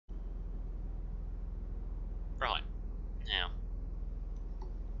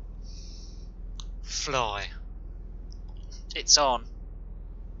fly. It's on.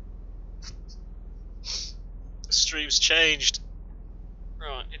 The stream's changed.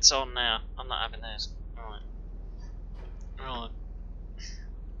 Right, it's on now. I'm not having this. Right. Right.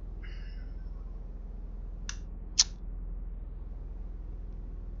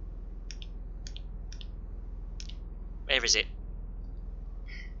 Where is it?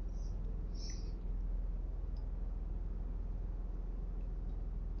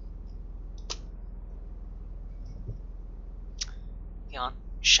 Go on,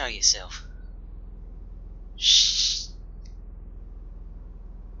 show yourself. Shh.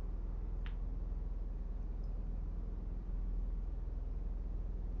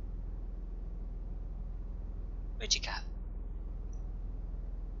 Where'd you go?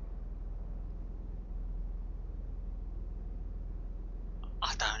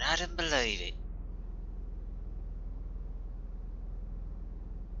 I don't know, I don't believe it.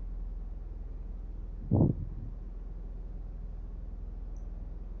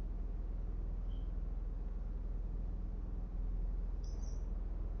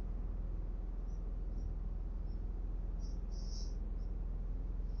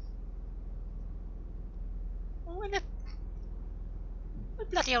 Where the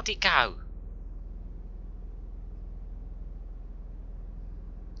bloody hell did it go?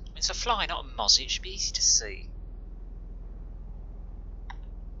 It's a fly, not a mozzie. It should be easy to see.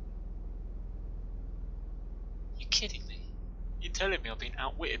 You're kidding me? You're telling me I've been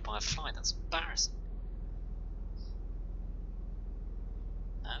outwitted by a fly? That's embarrassing.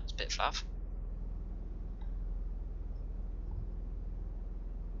 No, it's a bit fluff.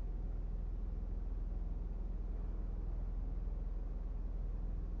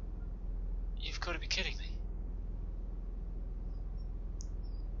 You've got to be kidding me.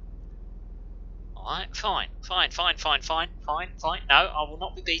 Alright, fine. No, I will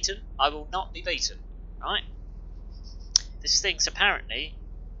not be beaten. I will not be beaten. Right? This thing's apparently,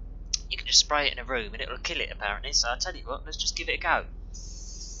 you can just spray it in a room and it'll kill it apparently, so I tell you what, let's just give it a go.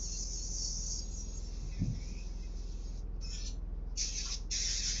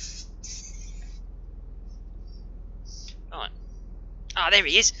 Right. Ah, there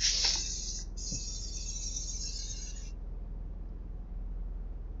he is!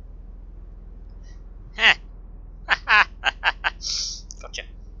 Gotcha.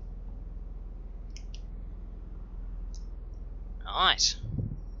 Alright.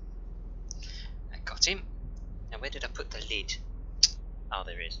 I got him. Now where did I put the lid? Oh,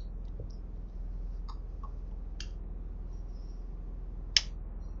 there it is.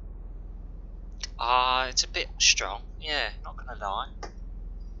 Ah, it's a bit strong. Yeah, not gonna lie.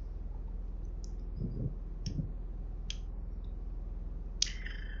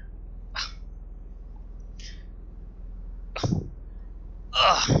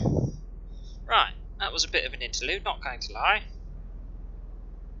 Ugh. Right, that was a bit of an interlude, not going to lie.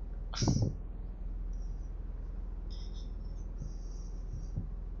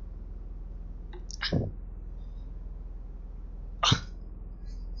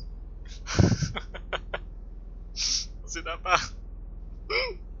 Was it that bad?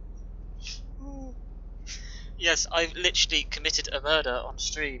 Yes, I've literally committed a murder on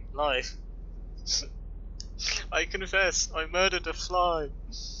stream, live. I confess, I murdered a fly.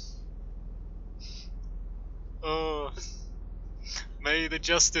 Oh, may the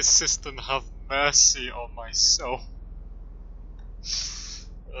justice system have mercy on my soul.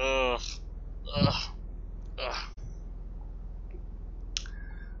 Ugh. Ugh. Ugh.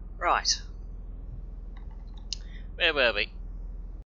 Right. Where were we?